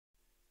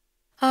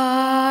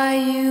Are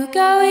you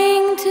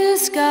going to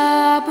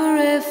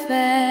Scarborough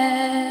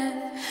Fair?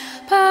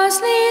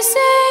 Parsley,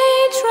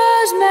 sage,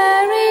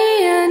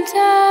 rosemary and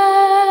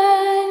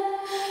thyme.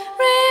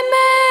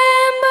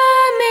 Remember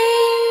me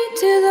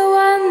to the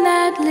one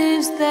that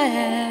lives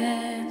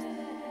there,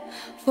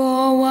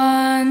 for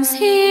once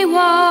he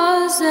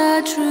was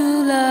a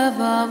true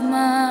love of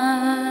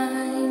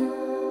mine.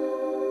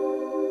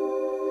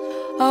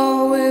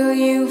 Oh, will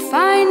you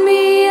find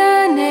me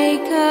an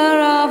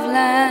acre of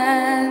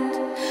land,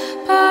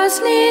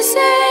 parsley,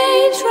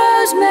 sage,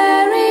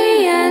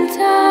 rosemary and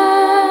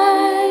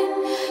thyme,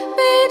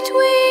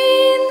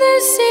 between the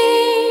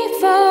sea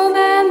foam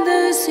and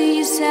the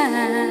sea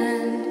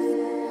sand?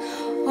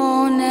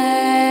 Oh,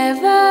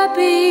 never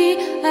be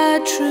a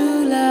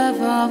true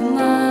love of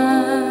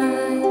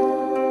mine.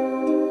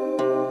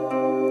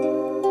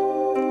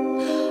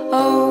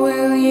 Oh,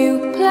 will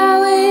you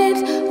plough it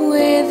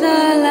with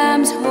a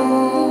lamb's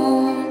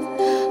horn,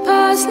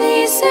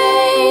 parsley,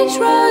 sage,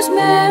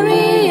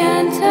 rosemary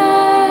and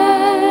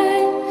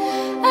thyme,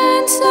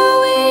 and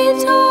sow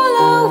it all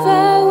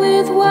over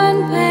with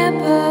one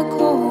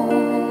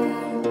peppercorn?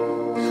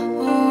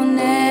 Oh,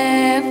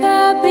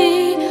 never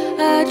be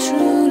a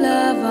true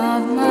love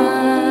of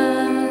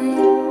mine.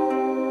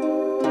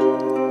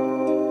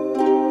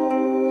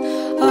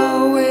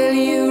 Oh, will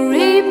you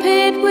reap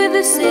it with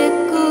a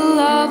sickle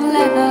of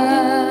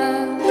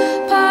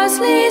leather,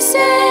 parsley,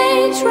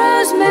 sage,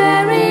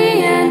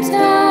 rosemary and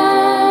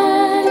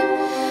thyme,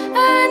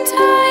 and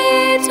tie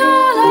it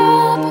all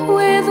up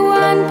with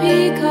one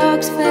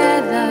peacock's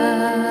feather?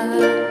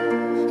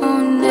 Oh,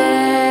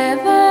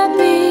 never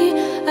be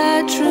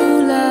a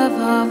true love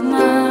of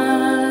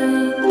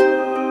mine.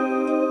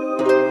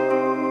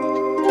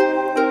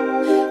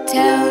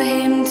 Tell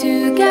him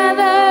to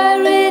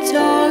gather it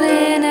all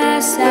in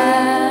a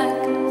sack,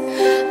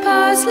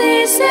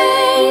 parsley,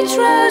 sage,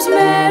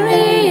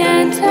 rosemary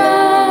and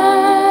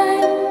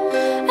thyme,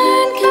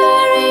 and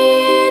carry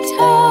it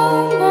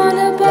home on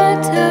a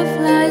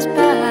butterfly's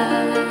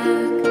back,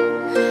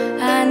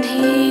 and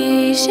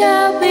he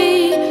shall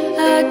be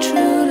a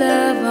true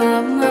love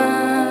of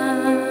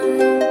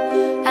mine,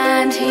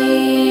 and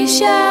he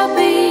shall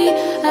be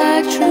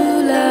a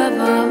true love of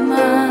mine.